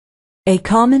A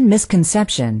common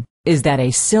misconception is that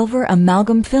a silver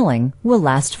amalgam filling will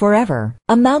last forever.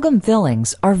 Amalgam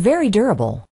fillings are very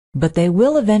durable, but they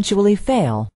will eventually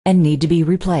fail and need to be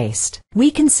replaced.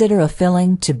 We consider a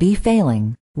filling to be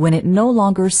failing when it no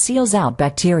longer seals out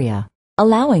bacteria,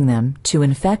 allowing them to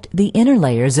infect the inner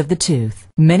layers of the tooth.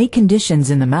 Many conditions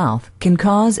in the mouth can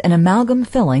cause an amalgam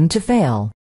filling to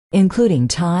fail, including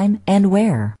time and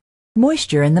wear,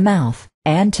 moisture in the mouth,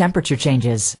 and temperature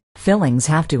changes. Fillings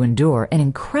have to endure an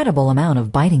incredible amount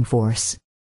of biting force.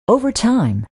 Over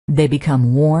time, they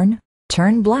become worn,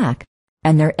 turn black,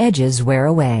 and their edges wear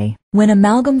away. When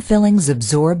amalgam fillings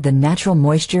absorb the natural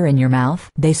moisture in your mouth,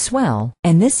 they swell,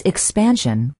 and this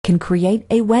expansion can create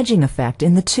a wedging effect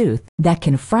in the tooth that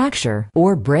can fracture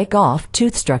or break off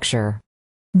tooth structure.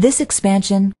 This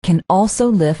expansion can also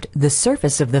lift the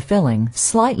surface of the filling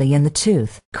slightly in the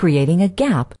tooth, creating a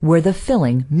gap where the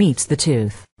filling meets the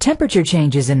tooth. Temperature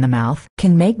changes in the mouth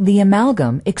can make the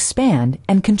amalgam expand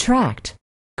and contract,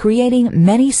 creating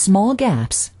many small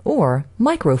gaps or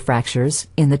microfractures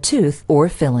in the tooth or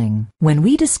filling. When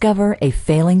we discover a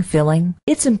failing filling,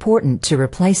 it's important to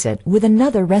replace it with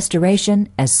another restoration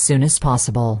as soon as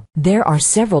possible. There are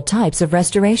several types of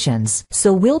restorations,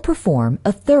 so we'll perform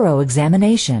a thorough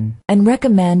examination and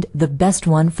recommend the best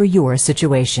one for your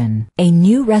situation. A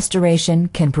new restoration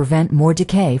can prevent more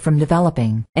decay from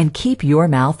developing and keep your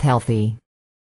mouth healthy.